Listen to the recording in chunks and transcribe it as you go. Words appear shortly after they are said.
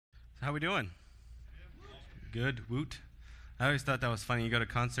How we doing? Good. Woot. I always thought that was funny. You go to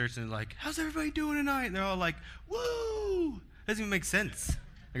concerts and like, how's everybody doing tonight? And they're all like, woo! Doesn't even make sense.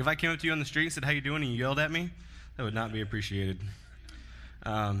 Like if I came up to you on the street and said, how you doing? And you yelled at me, that would not be appreciated.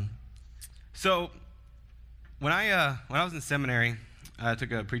 So when I was in seminary, I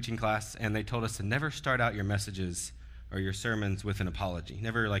took a preaching class, and they told us to never start out your messages or your sermons with an apology.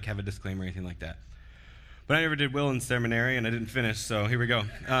 Never like have a disclaimer or anything like that. But I never did well in seminary, and I didn't finish, so here we go.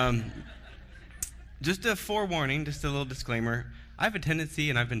 Just a forewarning, just a little disclaimer. I have a tendency,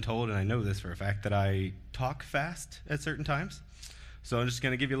 and I've been told, and I know this for a fact, that I talk fast at certain times. So I'm just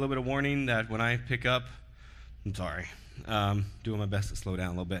going to give you a little bit of warning that when I pick up, I'm sorry. Doing my best to slow down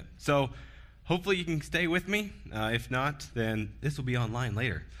a little bit. So hopefully you can stay with me. If not, then this will be online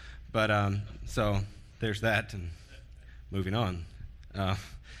later. But so there's that, and moving on.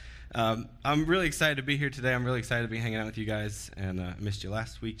 I'm really excited to be here today. I'm really excited to be hanging out with you guys, and I missed you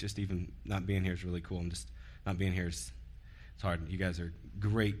last week. Just even not being here is really cool. Just not being here it's hard. You guys are a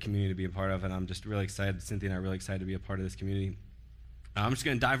great community to be a part of, and I'm just really excited. Cynthia and I are really excited to be a part of this community. I'm just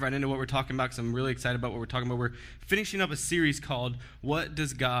going to dive right into what we're talking about because I'm really excited about what we're talking about. We're finishing up a series called What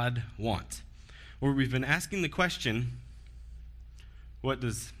Does God Want? Where we've been asking the question, what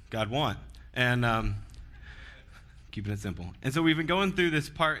does God want? And keeping it simple. And so we've been going through this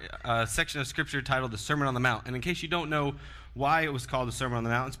section of Scripture titled the Sermon on the Mount. And in case you don't know why it was called the Sermon on the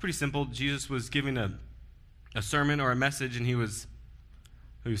Mount, it's pretty simple. Jesus was giving a sermon or a message, and he was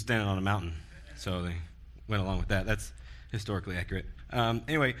standing on a mountain. So they went along with that. That's historically accurate.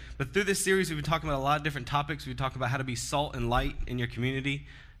 Anyway, but through this series, we've been talking about a lot of different topics. We've talked about how to be salt and light in your community.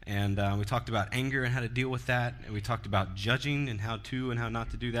 And we talked about anger and how to deal with that. And we talked about judging and how to and how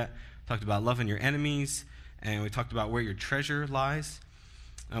not to do that. Talked about loving your enemies. And we talked about where your treasure lies.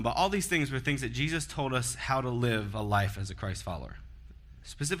 But all these things were things that Jesus told us how to live a life as a Christ follower.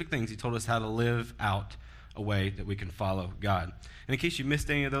 Specific things he told us how to live out a way that we can follow God. And in case you missed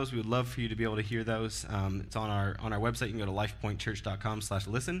any of those, we would love for you to be able to hear those. It's on our website. You can go to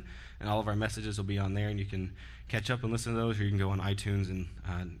lifepointchurch.com/listen, and all of our messages will be on there, and you can catch up and listen to those, or you can go on iTunes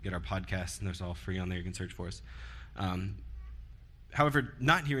and get our podcasts, and there's all free on there. You can search for us. However,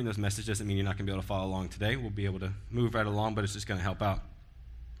 not hearing those messages doesn't mean you're not going to be able to follow along today. We'll be able to move right along, but it's just going to help out.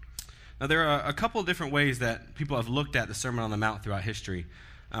 Now, there are a couple of different ways that people have looked at the Sermon on the Mount throughout history.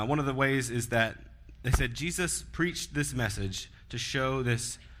 One of the ways is that they said Jesus preached this message to show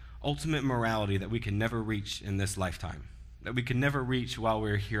this ultimate morality that we can never reach in this lifetime, that we can never reach while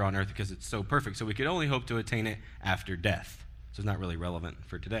we're here on earth because it's so perfect. So we could only hope to attain it after death. So it's not really relevant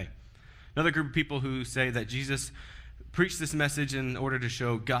for today. Another group of people who say that Jesus preached this message in order to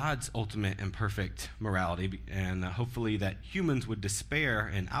show God's ultimate and perfect morality, and hopefully that humans would despair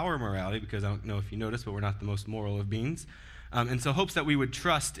in our morality, because I don't know if you noticed, but we're not the most moral of beings. And so hopes that we would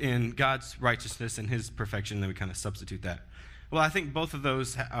trust in God's righteousness and his perfection, and then we kind of substitute that. Well, I think both of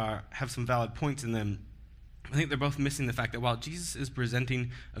those have some valid points in them. I think they're both missing the fact that while Jesus is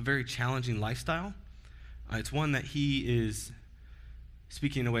presenting a very challenging lifestyle, it's one that he is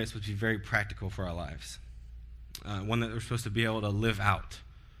speaking in a way that's supposed to be very practical for our lives. One that we're supposed to be able to live out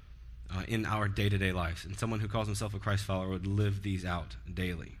in our day-to-day lives. And someone who calls himself a Christ follower would live these out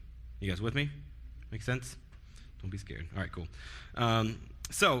daily. You guys with me? Make sense? Don't be scared. All right, cool.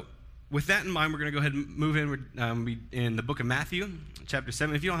 So with that in mind, we're going to go ahead and move in. We're in the book of Matthew, chapter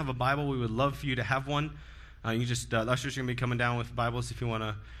 7. If you don't have a Bible, we would love for you to have one. You just, the ushers are going to be coming down with Bibles if you want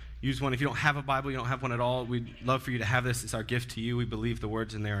to use one. If you don't have a Bible, you don't have one at all, we'd love for you to have this. It's our gift to you. We believe the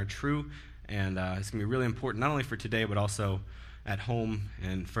words in there are true. And it's going to be really important, not only for today, but also at home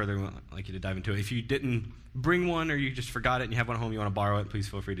and further. We'd like you to dive into it. If you didn't bring one or you just forgot it and you have one at home, you want to borrow it, please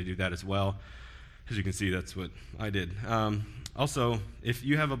feel free to do that as well. As you can see, that's what I did. Also, if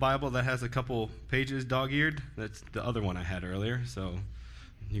you have a Bible that has a couple pages dog-eared, that's the other one I had earlier. So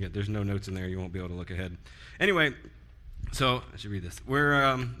there's no notes in there. You won't be able to look ahead. Anyway, so I should read this.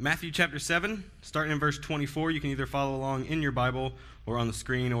 We're Matthew chapter 7, starting in verse 24. You can either follow along in your Bible or on the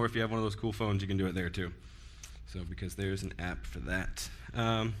screen, or if you have one of those cool phones, you can do it there too. So because there's an app for that.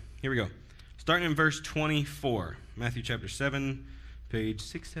 Here we go. Starting in verse 24. Matthew chapter 7, page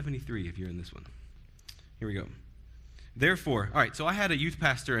 673 if you're in this one. Here we go. Therefore, all right, so I had a youth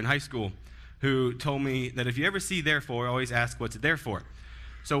pastor in high school who told me that if you ever see therefore, always ask what's it there for.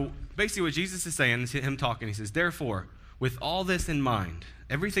 So basically what Jesus is saying is him talking. He says, therefore, with all this in mind,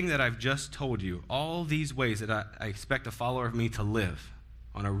 everything that I've just told you, all these ways that I expect a follower of me to live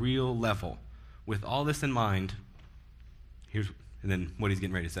on a real level, with all this in mind, and then what he's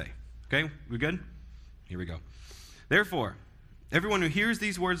getting ready to say. Okay, we good? Here we go. Therefore, everyone who hears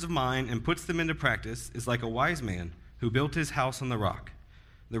these words of mine and puts them into practice is like a wise man who built his house on the rock.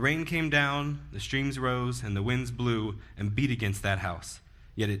 The rain came down, the streams rose, and the winds blew and beat against that house.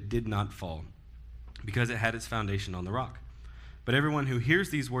 Yet it did not fall, because it had its foundation on the rock. But everyone who hears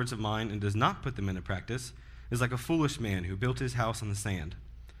these words of mine and does not put them into practice is like a foolish man who built his house on the sand.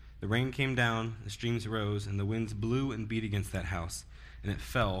 The rain came down, the streams rose, and the winds blew and beat against that house, and it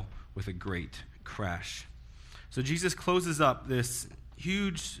fell with a great crash. So Jesus closes up this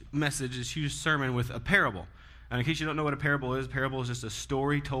huge message, this huge sermon with a parable. And in case you don't know what a parable is just a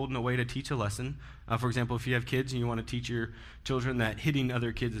story told in a way to teach a lesson. For example, if you have kids and you want to teach your children that hitting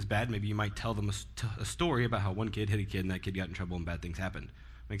other kids is bad, maybe you might tell them a story about how one kid hit a kid and that kid got in trouble and bad things happened.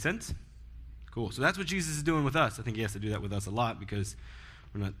 Make sense? Cool. So that's what Jesus is doing with us. I think he has to do that with us a lot because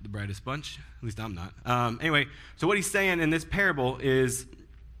we're not the brightest bunch. At least I'm not. Anyway, so what he's saying in this parable is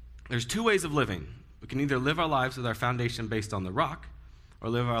there's two ways of living. We can either live our lives with our foundation based on the rock, or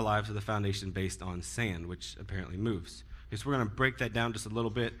live our lives with a foundation based on sand, which apparently moves. Okay, so we're going to break that down just a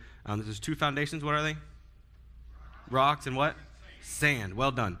little bit. There's two foundations. What are they? Rocks and what? Sand. Well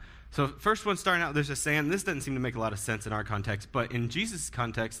done. So first one starting out, there's a sand. This doesn't seem to make a lot of sense in our context, but in Jesus'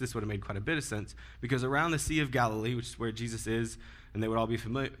 context, this would have made quite a bit of sense, because around the Sea of Galilee, which is where Jesus is, and they would all be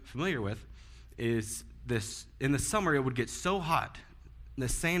familiar with, is this, in the summer, it would get so hot, the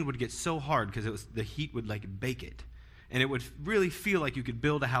sand would get so hard because the heat would like bake it. And it would really feel like you could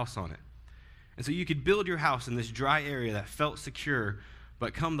build a house on it. And so you could build your house in this dry area that felt secure,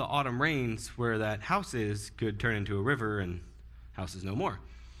 but come the autumn rains, where that house is, could turn into a river and house is no more.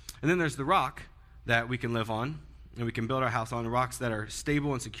 And then there's the rock that we can live on, and we can build our house on rocks that are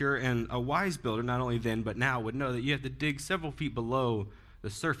stable and secure. And a wise builder, not only then but now, would know that you have to dig several feet below the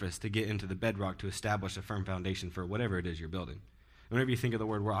surface to get into the bedrock to establish a firm foundation for whatever it is you're building. Whenever you think of the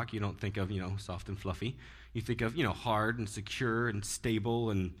word rock, you don't think of, soft and fluffy. You think of, hard and secure and stable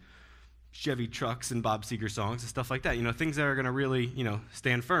and Chevy trucks and Bob Seger songs and stuff like that. Things that are going to really,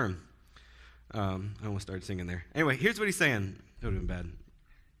 stand firm. I almost started singing there. Anyway, here's what he's saying. It would have been bad.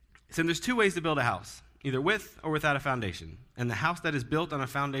 He's saying there's two ways to build a house, either with or without a foundation. And the house that is built on a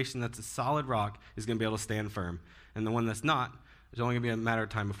foundation that's a solid rock is going to be able to stand firm. And the one that's not, there's only going to be a matter of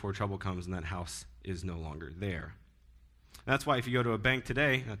time before trouble comes and that house is no longer there. That's why if you go to a bank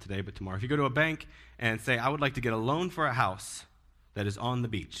today, not today, but tomorrow, if you go to a bank and say, I would like to get a loan for a house that is on the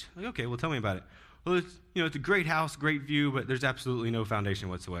beach. Like, okay, well, tell me about it. Well, it's a great house, great view, but there's absolutely no foundation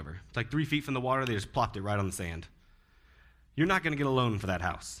whatsoever. It's like 3 feet from the water, they just plopped it right on the sand. You're not going to get a loan for that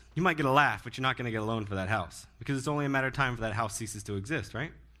house. You might get a laugh, but you're not going to get a loan for that house because it's only a matter of time for that house ceases to exist,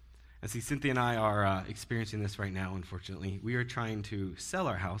 right? And see, Cynthia and I are experiencing this right now, unfortunately. We are trying to sell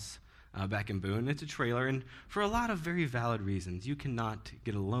our house back in Boone. It's a trailer, and for a lot of very valid reasons, you cannot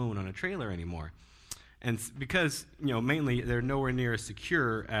get a loan on a trailer anymore. And because, mainly they're nowhere near as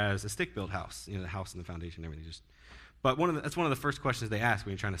secure as a stick-built house, the house and the foundation and everything. But that's one of the first questions they ask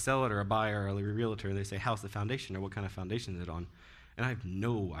when you're trying to sell it, or a buyer or a realtor. They say, how's the foundation, or what kind of foundation is it on? And I have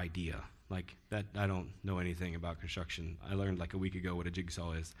no idea. Like, that, I don't know anything about construction. I learned like a week ago what a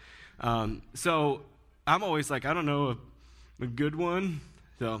jigsaw is. So I'm always like, I don't know a good one.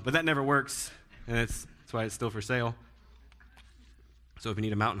 But that never works, and that's why it's still for sale. So if you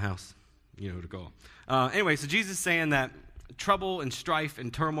need a mountain house, you know who to call. Anyway, so Jesus is saying that trouble and strife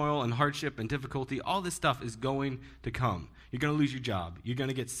and turmoil and hardship and difficulty, all this stuff is going to come. You're going to lose your job. You're going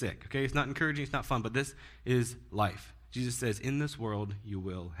to get sick. Okay, it's not encouraging. It's not fun, but this is life. Jesus says, in this world, you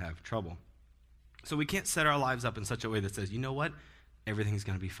will have trouble. So we can't set our lives up in such a way that says, you know what? Everything's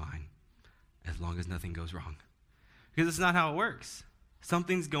going to be fine as long as nothing goes wrong. Because it's not how it works.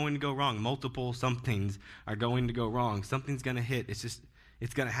 Something's going to go wrong. Multiple somethings are going to go wrong. Something's going to hit. It's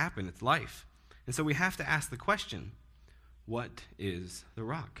going to happen. It's life. And so we have to ask the question, what is the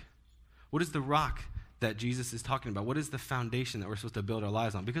rock? What is the rock that Jesus is talking about? What is the foundation that we're supposed to build our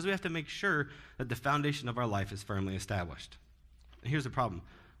lives on? Because we have to make sure that the foundation of our life is firmly established. And here's the problem.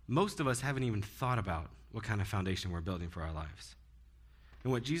 Most of us haven't even thought about what kind of foundation we're building for our lives.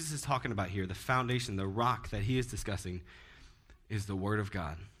 And what Jesus is talking about here, the foundation, the rock that he is discussing, is the Word of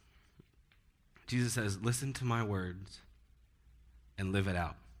God. Jesus says, listen to my words and live it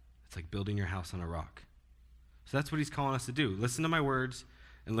out. It's like building your house on a rock. So that's what he's calling us to do. Listen to my words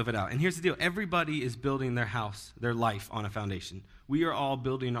and live it out. And here's the deal. Everybody is building their house, their life on a foundation. We are all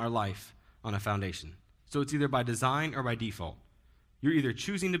building our life on a foundation. So it's either by design or by default. You're either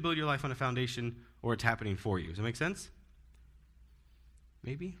choosing to build your life on a foundation or it's happening for you. Does that make sense?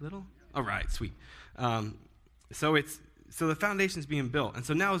 Maybe? Little? All right, sweet. So the foundation's being built. And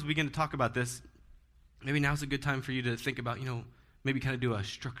so now as we begin to talk about this, maybe now's a good time for you to think about, maybe kind of do a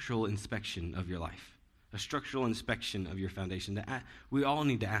structural inspection of your life, a structural inspection of your foundation. We all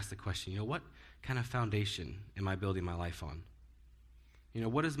need to ask the question, what kind of foundation am I building my life on?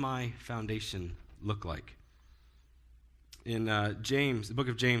 What does my foundation look like? In James, the book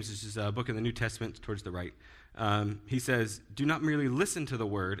of James, this is a book in the New Testament towards the right. He says, do not merely listen to the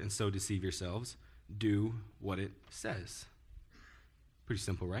word and so deceive yourselves. Do what it says. Pretty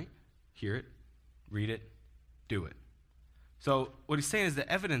simple, right? Hear it, read it, do it. So what he's saying is the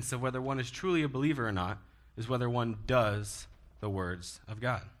evidence of whether one is truly a believer or not is whether one does the words of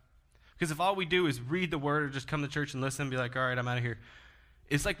God. Because if all we do is read the word or just come to church and listen and be like, all right, I'm out of here,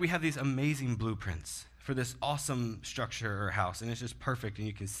 it's like we have these amazing blueprints for this awesome structure or house, and it's just perfect, and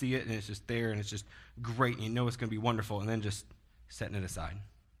you can see it, and it's just there, and it's just great, and you know it's going to be wonderful, and then just setting it aside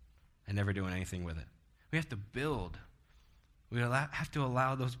and never doing anything with it. We have to build. We have to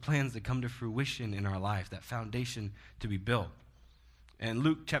allow those plans to come to fruition in our life, that foundation to be built. And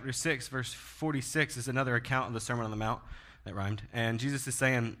Luke chapter 6, verse 46 is another account of the Sermon on the Mount that rhymed. And Jesus is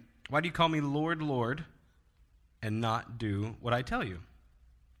saying, why do you call me Lord, Lord, and not do what I tell you?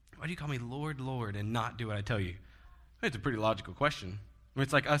 Why do you call me Lord, Lord, and not do what I tell you? It's a pretty logical question.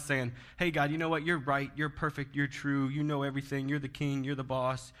 It's like us saying, hey, God, you know what? You're right. You're perfect. You're true. You know everything. You're the king. You're the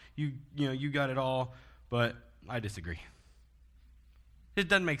boss. You got it all. But I disagree. It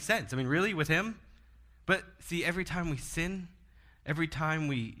doesn't make sense. I mean, really, with him? But see, every time we sin, every time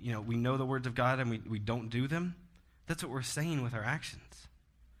we know the words of God and we don't do them, that's what we're saying with our actions.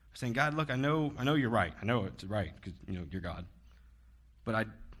 We're saying, God, look, I know you're right. I know it's right because, you're God. But I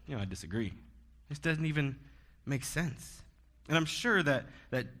disagree. This doesn't even make sense. And I'm sure that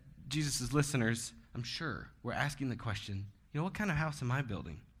Jesus' listeners, were asking the question, what kind of house am I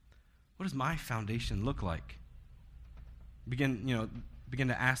building? What does my foundation look like? Begin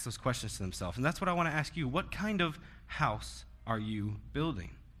to ask those questions to themselves. And that's what I want to ask you. What kind of house are you building?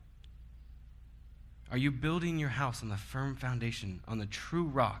 Are you building your house on the firm foundation, on the true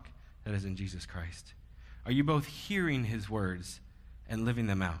rock that is in Jesus Christ? Are you both hearing his words and living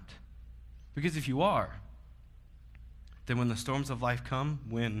them out? Because if you are, then when the storms of life come,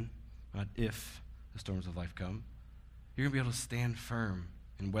 not if the storms of life come, you're going to be able to stand firm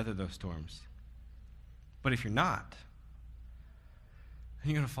and weather those storms. But if you're not,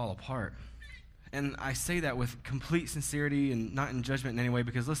 then you're going to fall apart. And I say that with complete sincerity and not in judgment in any way,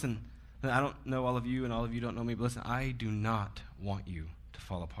 because listen, I don't know all of you and all of you don't know me, but listen, I do not want you to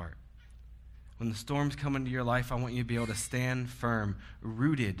fall apart. When the storms come into your life, I want you to be able to stand firm,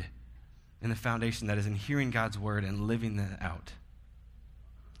 rooted in the foundation that is in hearing God's word and living that out.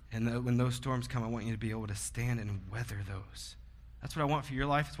 And when those storms come, I want you to be able to stand and weather those. That's what I want for your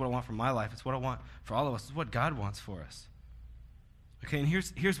life. It's what I want for my life. It's what I want for all of us. It's what God wants for us. Okay, and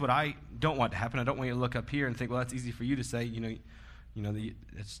here's what I don't want to happen. I don't want you to look up here and think, well, that's easy for you to say. Your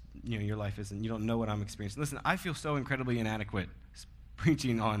life isn't. You don't know what I'm experiencing. Listen, I feel so incredibly inadequate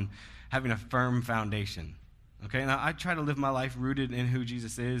preaching on having a firm foundation. Okay, and I try to live my life rooted in who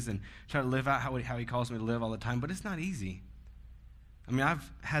Jesus is and try to live out how he calls me to live all the time, but it's not easy. I mean,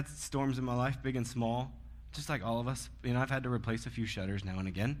 I've had storms in my life, big and small, just like all of us. I've had to replace a few shutters now and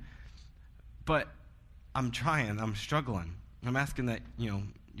again, but I'm trying. I'm struggling. I'm asking that, you'll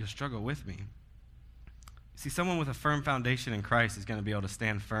struggle with me. See, someone with a firm foundation in Christ is going to be able to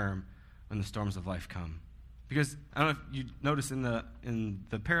stand firm when the storms of life come. Because, I don't know if you notice in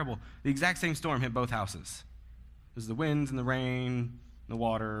the parable, the exact same storm hit both houses. There's the winds and the rain, the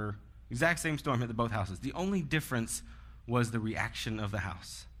water. The exact same storm hit both houses. The only difference was the reaction of the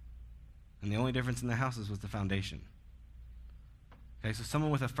house. And the only difference in the houses was the foundation. Okay, so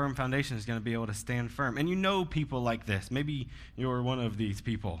someone with a firm foundation is going to be able to stand firm. And you know people like this. Maybe you're one of these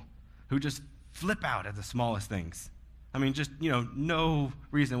people who just flip out at the smallest things. I mean, just, no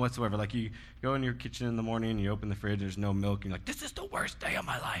reason whatsoever. Like you go in your kitchen in the morning and you open the fridge, there's no milk, and you're like, this is the worst day of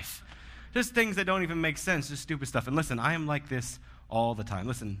my life. Just things that don't even make sense, just stupid stuff. And listen, I am like this all the time.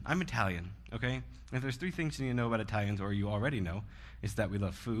 Listen, I'm Italian, okay? And if there's 3 things you need to know about Italians, or you already know, it's that we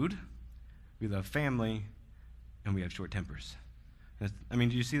love food, we love family, and we have short tempers. I mean,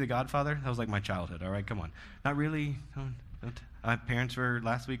 did you see The Godfather? That was like my childhood, all right? Come on. Not really. Don't. My parents were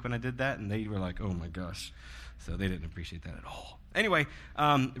last week when I did that, and they were like, oh, my gosh. So they didn't appreciate that at all. Anyway,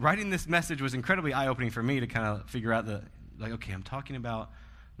 writing this message was incredibly eye-opening for me to kind of figure out okay, I'm talking about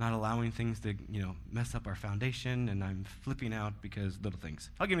not allowing things to, mess up our foundation, and I'm flipping out because little things.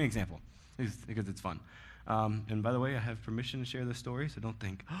 I'll give you an example because it's fun. And by the way, I have permission to share this story, so don't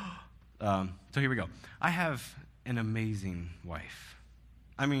think. So here we go. I have an amazing wife.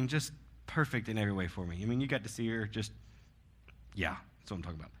 I mean, just perfect in every way for me. I mean, you got to see her just, yeah, that's what I'm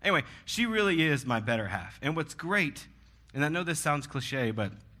talking about. Anyway, she really is my better half. And what's great, and I know this sounds cliche,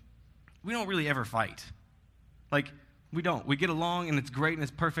 but we don't really ever fight. Like, we don't. We get along, and it's great, and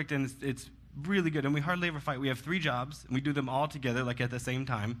it's perfect, and it's really good, and we hardly ever fight. We have 3 jobs, and we do them all together, like at the same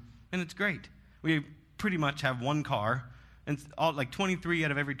time, and it's great. We pretty much have one car, and it's all like 23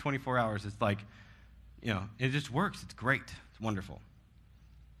 out of every 24 hours. It's like, it just works. It's great. It's wonderful.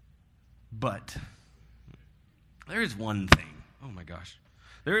 But there is one thing. Oh my gosh.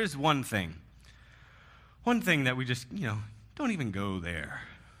 There is one thing. One thing that we just, don't even go there.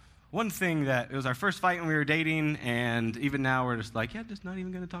 One thing that, it was our first fight when we were dating, and even now we're just like, just not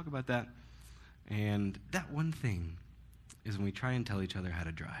even going to talk about that. And that one thing is when we try and tell each other how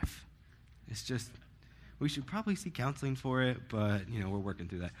to drive. It's just, we should probably see counseling for it, but, we're working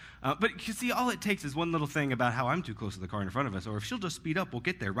through that. But you see, all it takes is one little thing about how I'm too close to the car in front of us, or if she'll just speed up, we'll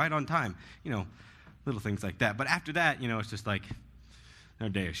get there right on time. Little things like that. But after that, it's just like, our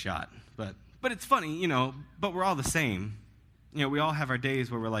day is shot. But it's funny, but we're all the same. We all have our days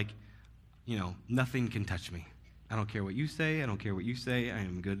where we're like, nothing can touch me. I don't care what you say. I don't care what you say. I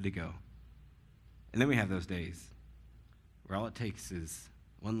am good to go. And then we have those days where all it takes is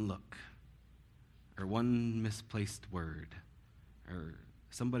one look, or one misplaced word, or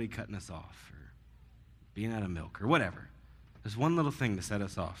somebody cutting us off, or being out of milk, or whatever. There's one little thing to set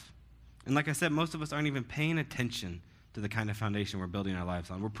us off. And like I said, most of us aren't even paying attention to the kind of foundation we're building our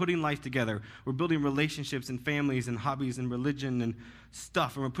lives on. We're putting life together. We're building relationships and families and hobbies and religion and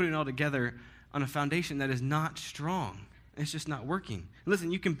stuff, and we're putting it all together on a foundation that is not strong. It's just not working.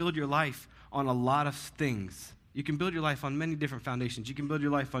 Listen, you can build your life on a lot of things. You can build your life on many different foundations. You can build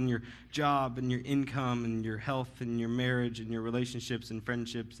your life on your job and your income and your health and your marriage and your relationships and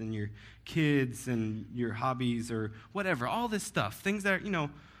friendships and your kids and your hobbies or whatever. All this stuff. Things that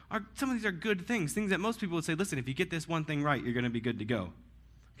some of these are good things. Things that most people would say, listen, if you get this one thing right, you're going to be good to go.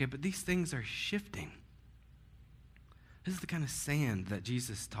 Okay, but these things are shifting. This is the kind of sand that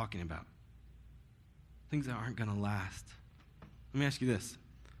Jesus is talking about. Things that aren't going to last. Let me ask you this.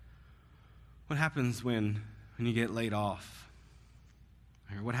 What happens when you get laid off?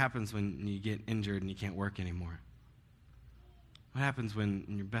 Or what happens when you get injured and you can't work anymore? What happens when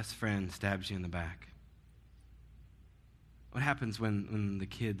your best friend stabs you in the back? What happens when the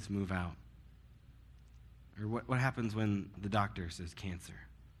kids move out? Or what happens when the doctor says cancer?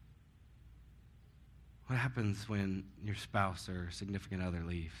 What happens when your spouse or significant other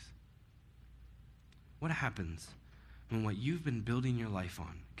leaves? What happens when what you've been building your life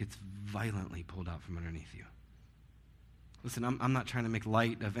on gets violently pulled out from underneath you? Listen, I'm not trying to make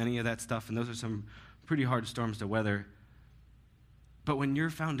light of any of that stuff, and those are some pretty hard storms to weather. But when your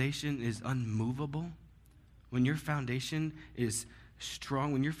foundation is unmovable, when your foundation is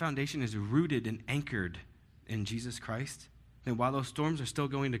strong, when your foundation is rooted and anchored in Jesus Christ, then while those storms are still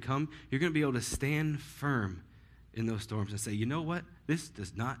going to come, you're going to be able to stand firm in those storms and say, you know what? This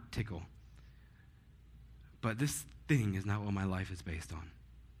does not tickle. But this thing is not what my life is based on.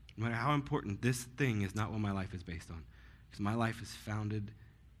 No matter how important, this thing is not what my life is based on. Because my life is founded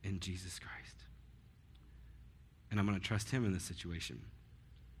in Jesus Christ. And I'm going to trust him in this situation.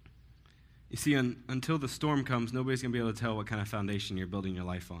 You see, until the storm comes, nobody's going to be able to tell what kind of foundation you're building your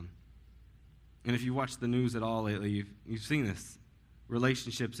life on. And if you watch the news at all lately, you've seen this.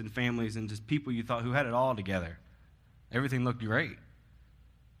 Relationships and families and just people you thought who had it all together. Everything looked great.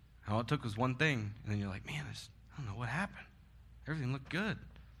 All it took was one thing, and then you're like, man, I don't know what happened. Everything looked good.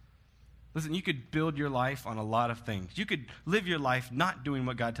 Listen, you could build your life on a lot of things. You could live your life not doing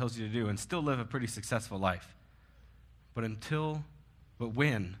what God tells you to do and still live a pretty successful life. But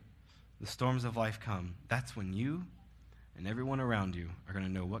when the storms of life come, that's when you and everyone around you are going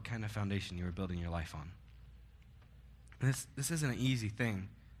to know what kind of foundation you are building your life on. And this isn't an easy thing.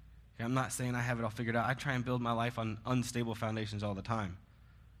 Okay, I'm not saying I have it all figured out. I try and build my life on unstable foundations all the time.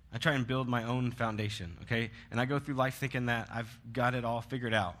 I try and build my own foundation, okay? And I go through life thinking that I've got it all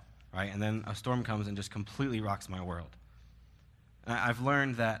figured out, right? And then a storm comes and just completely rocks my world. And I've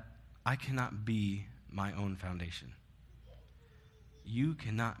learned that I cannot be my own foundation. You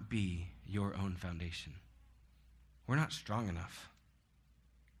cannot be your own foundation. We're not strong enough.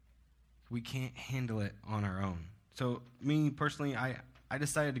 We can't handle it on our own. So me personally, I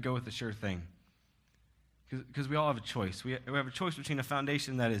decided to go with the sure thing. Because we all have a choice. We have a choice between a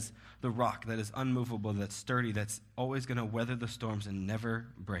foundation that is the rock, that is unmovable, that's sturdy, that's always going to weather the storms and never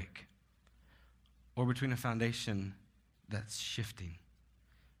break. Or between a foundation that's shifting.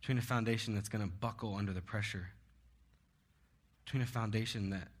 Between a foundation that's going to buckle under the pressure. Between a foundation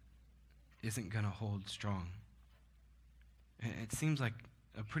that isn't going to hold strong. And it seems like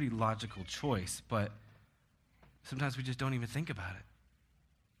a pretty logical choice, but sometimes we just don't even think about it.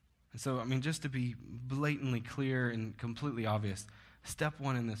 And so, just to be blatantly clear and completely obvious, step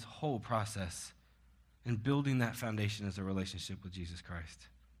one in this whole process in building that foundation is a relationship with Jesus Christ.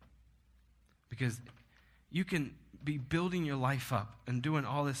 Because you can be building your life up and doing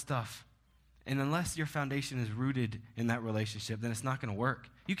all this stuff, and unless your foundation is rooted in that relationship, then it's not going to work.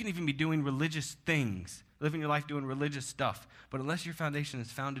 You can even be doing religious things, living your life doing religious stuff, but unless your foundation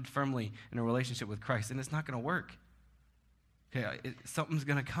is founded firmly in a relationship with Christ, then it's not going to work. Okay, something's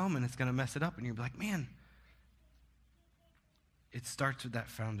going to come and it's going to mess it up, and you're like, man, it starts with that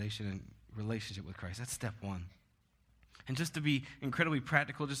foundation and relationship with Christ. That's step one. And just to be incredibly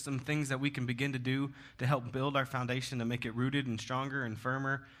practical, just some things that we can begin to do to help build our foundation, to make it rooted and stronger and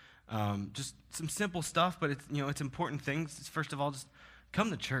firmer. Just some simple stuff, but it's important things. First of all, just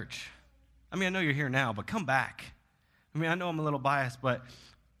come to church. I mean, I know you're here now, but come back. I mean, I know I'm a little biased, but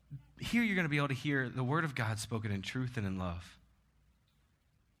here you're going to be able to hear the Word of God spoken in truth and in love,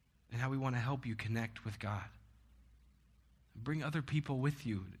 and how we want to help you connect with God. Bring other people with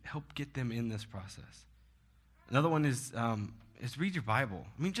you. Help get them in this process. Another one is read your Bible.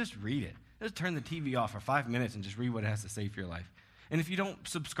 I mean, just read it. Just turn the TV off for 5 minutes and just read what it has to say for your life. And if you don't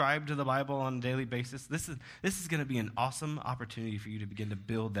subscribe to the Bible on a daily basis, this is going to be an awesome opportunity for you to begin to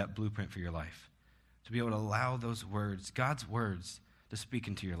build that blueprint for your life, to be able to allow those words, God's words, to speak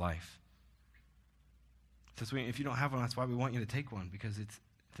into your life. So if you don't have one, that's why we want you to take one, because it's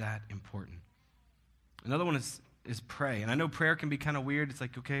that important. Another one is pray. And I know prayer can be kind of weird. It's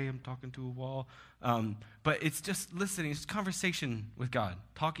like, okay, I'm talking to a wall. But it's just listening. It's conversation with God.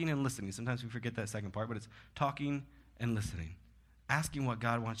 Talking and listening. Sometimes we forget that second part, but it's talking and listening. Asking what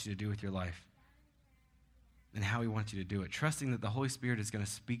God wants you to do with your life and how he wants you to do it. Trusting that the Holy Spirit is going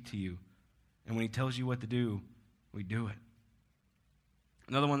to speak to you. And when he tells you what to do, we do it.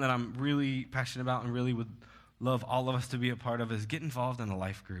 Another one that I'm really passionate about and really would love all of us to be a part of is get involved in a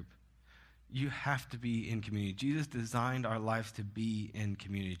life group. You have to be in community. Jesus designed our lives to be in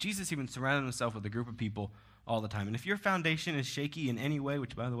community. Jesus even surrounded himself with a group of people all the time. And if your foundation is shaky in any way,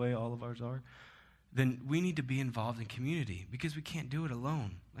 which, by the way, all of ours are, then we need to be involved in community because we can't do it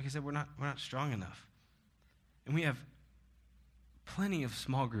alone. Like I said, we're not strong enough. And we have plenty of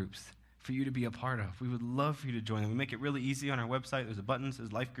small groups for you to be a part of. We would love for you to join them. We make it really easy on our website. There's a button that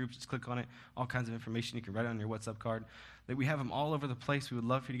says Life Groups. Just click on it. All kinds of information. You can write it on your WhatsApp card. We have them all over the place. We would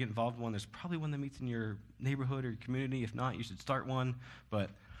love for you to get involved in one. There's probably one that meets in your neighborhood or your community. If not, you should start one. But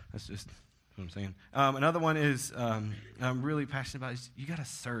that's just what I'm saying. Another one is I'm really passionate about is you got to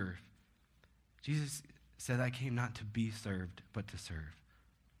serve. Jesus said, I came not to be served, but to serve.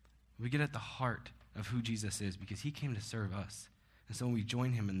 We get at the heart of who Jesus is because he came to serve us. And so when we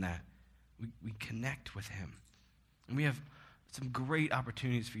join him in that, we connect with him. And we have some great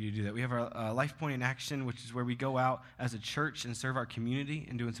opportunities for you to do that. We have our Life Point in Action, which is where we go out as a church and serve our community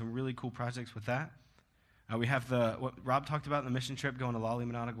and doing some really cool projects with that. We have what Rob talked about in the mission trip, going to La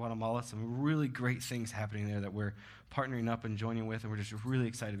Limonada, Guatemala. Some really great things happening there that we're partnering up and joining with, and we're just really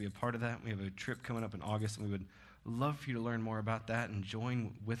excited to be a part of that. We have a trip coming up in August, and we would love for you to learn more about that and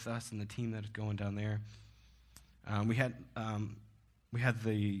join with us and the team that is going down there. We had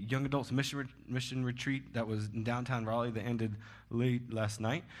the Young Adults Mission Retreat that was in downtown Raleigh that ended late last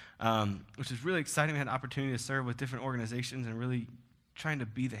night, which is really exciting. We had an opportunity to serve with different organizations and really trying to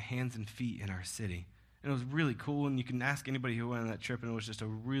be the hands and feet in our city. And it was really cool, and you can ask anybody who went on that trip, and it was just a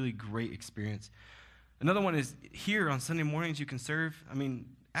really great experience. Another one is here on Sunday mornings you can serve. I mean,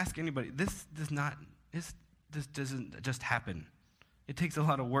 ask anybody. This doesn't just happen. It takes a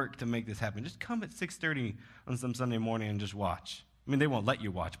lot of work to make this happen. Just come at 6:30 on some Sunday morning and just watch. I mean, they won't let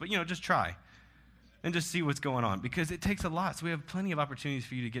you watch, but, just try and just see what's going on because it takes a lot. So we have plenty of opportunities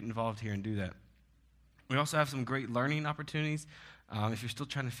for you to get involved here and do that. We also have some great learning opportunities. If you're still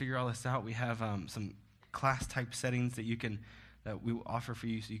trying to figure all this out, we have some class-type settings that we will offer for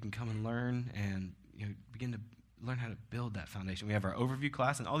you so you can come and learn and begin to learn how to build that foundation. We have our overview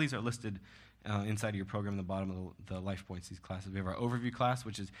class, and all these are listed inside of your program at the bottom of the Life Points, these classes. We have our overview class,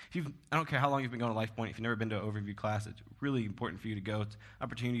 which is, I don't care how long you've been going to Life Point, if you've never been to an overview class, it's really important for you to go. It's an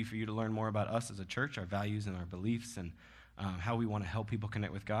opportunity for you to learn more about us as a church, our values and our beliefs, and how we want to help people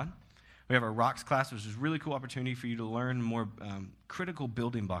connect with God. We have our Rocks class, which is a really cool opportunity for you to learn more critical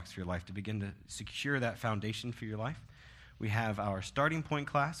building blocks for your life, to begin to secure that foundation for your life. We have our Starting Point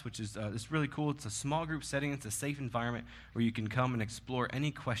class, which is it's really cool. It's a small group setting. It's a safe environment where you can come and explore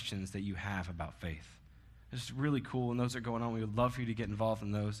any questions that you have about faith. It's really cool, and those are going on. We would love for you to get involved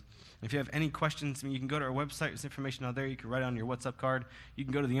in those. And if you have any questions, you can go to our website. There's information out there. You can write it on your WhatsApp card. You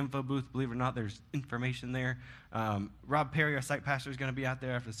can go to the info booth. Believe it or not, there's information there. Rob Perry, our site pastor, is going to be out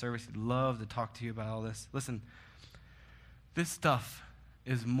there after the service. He'd love to talk to you about all this. Listen, this stuff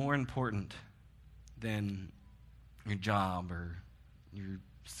is more important than your job or your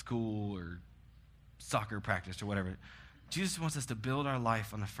school or soccer practice or whatever. Jesus wants us to build our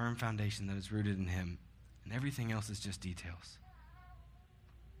life on a firm foundation that is rooted in him, and everything else is just details.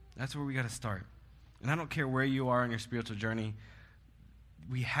 That's where we got to start. And I don't care where you are in your spiritual journey,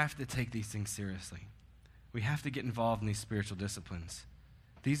 we have to take these things seriously. We have to get involved in these spiritual disciplines.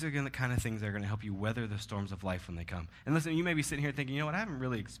 These are the kind of things that are going to help you weather the storms of life when they come. And listen, you may be sitting here thinking, you know what, I haven't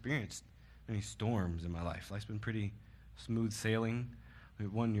really experienced any storms in my life. Life's been pretty smooth sailing.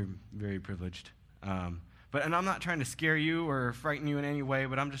 One, you're very privileged. And I'm not trying to scare you or frighten you in any way,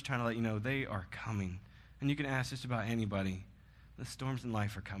 but I'm just trying to let you know they are coming. And you can ask just about anybody. The storms in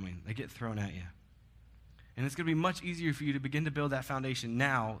life are coming. They get thrown at you. And it's going to be much easier for you to begin to build that foundation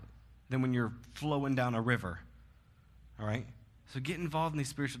now than when you're flowing down a river. All right? So get involved in these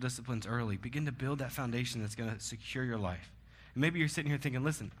spiritual disciplines early. Begin to build that foundation that's going to secure your life. And maybe you're sitting here thinking,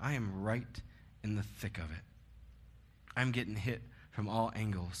 listen, I am right in the thick of it. I'm getting hit from all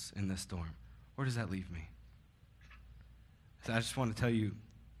angles in this storm. Where does that leave me? So I just want to tell you,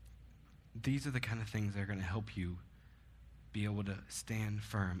 these are the kind of things that are going to help you be able to stand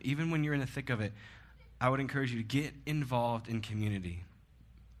firm. Even when you're in the thick of it, I would encourage you to get involved in community,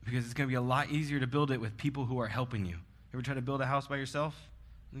 because it's going to be a lot easier to build it with people who are helping you. Ever try to build a house by yourself?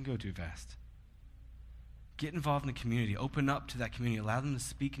 It doesn't go too fast. Get involved in the community. Open up to that community. Allow them to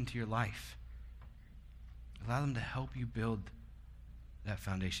speak into your life. Allow them to help you build that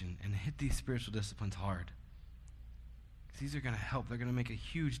foundation and hit these spiritual disciplines hard. These are going to help. They're going to make a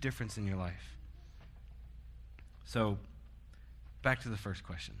huge difference in your life. So, back to the first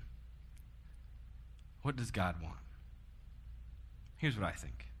question. What does God want? Here's what I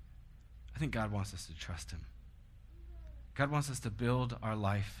think. I think God wants us to trust him. God wants us to build our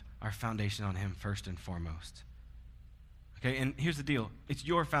life, our foundation on him first and foremost. Okay, and here's the deal. It's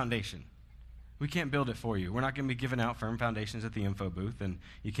your foundation. We can't build it for you. We're not going to be giving out firm foundations at the info booth, and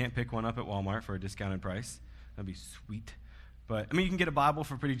you can't pick one up at Walmart for a discounted price. That'd be sweet. But, I mean, you can get a Bible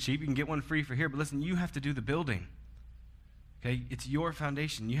for pretty cheap. You can get one free for here. But listen, you have to do the building. Okay? It's your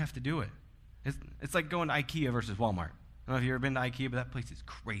foundation. You have to do it. It's like going to IKEA versus Walmart. I don't know if you've ever been to IKEA, but that place is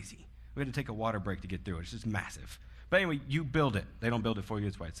crazy. We had to take a water break to get through it. It's just massive. But anyway, you build it. They don't build it for you.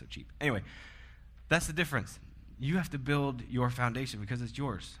 That's why it's so cheap. Anyway, that's the difference. You have to build your foundation because it's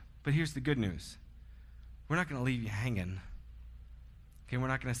yours. But here's the good news. We're not going to leave you hanging. Okay, we're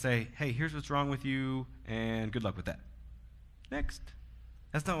not going to say, hey, here's what's wrong with you, and good luck with that. Next.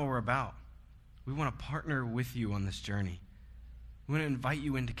 That's not what we're about. We want to partner with you on this journey. We want to invite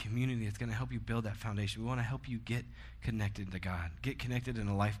you into community that's going to help you build that foundation. We want to help you get connected to God, get connected in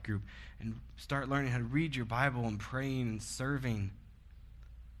a life group, and start learning how to read your Bible and praying and serving.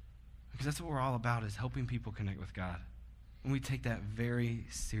 Because that's what we're all about, is helping people connect with God. And we take that very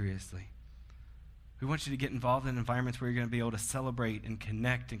seriously. We want you to get involved in environments where you're going to be able to celebrate and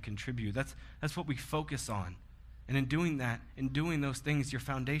connect and contribute. That's what we focus on. And in doing that, in doing those things, your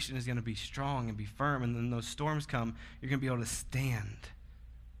foundation is going to be strong and be firm. And then those storms come, you're going to be able to stand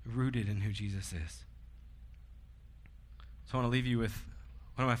rooted in who Jesus is. So I want to leave you with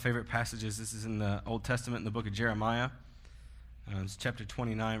one of my favorite passages. This is in the Old Testament, in the book of Jeremiah. It's chapter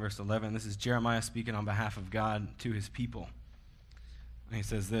 29, verse 11. This is Jeremiah speaking on behalf of God to his people. And he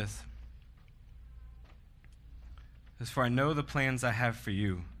says this. He says, "For I know the plans I have for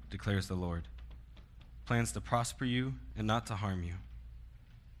you, declares the Lord. Plans to prosper you and not to harm you.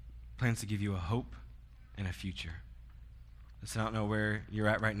 Plans to give you a hope and a future." Listen, I don't know where you're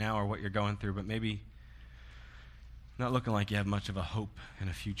at right now or what you're going through, but maybe not looking like you have much of a hope and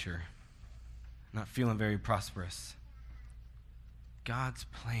a future. Not feeling very prosperous. God's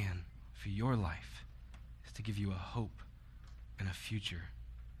plan for your life is to give you a hope and a future.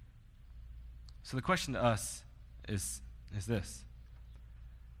 So the question to us is this.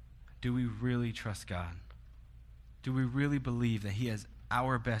 Do we really trust God? Do we really believe that he has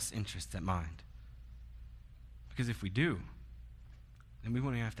our best interests at mind? Because if we do, then we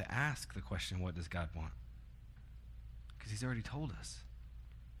won't even have to ask the question, what does God want? Because he's already told us.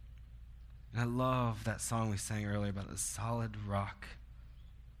 And I love that song we sang earlier about the solid rock.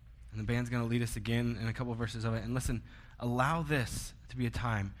 And the band's going to lead us again in a couple of verses of it. And listen, allow this to be a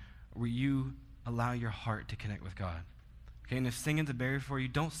time where you allow your heart to connect with God. Okay, and if singing's a barrier for you,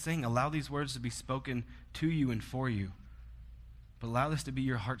 don't sing. Allow these words to be spoken to you and for you. But allow this to be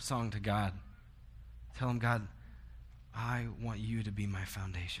your heart song to God. Tell him, God, I want you to be my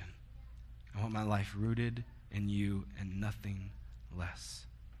foundation. I want my life rooted in you and nothing less.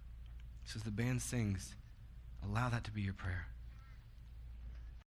 So as the band sings, allow that to be your prayer.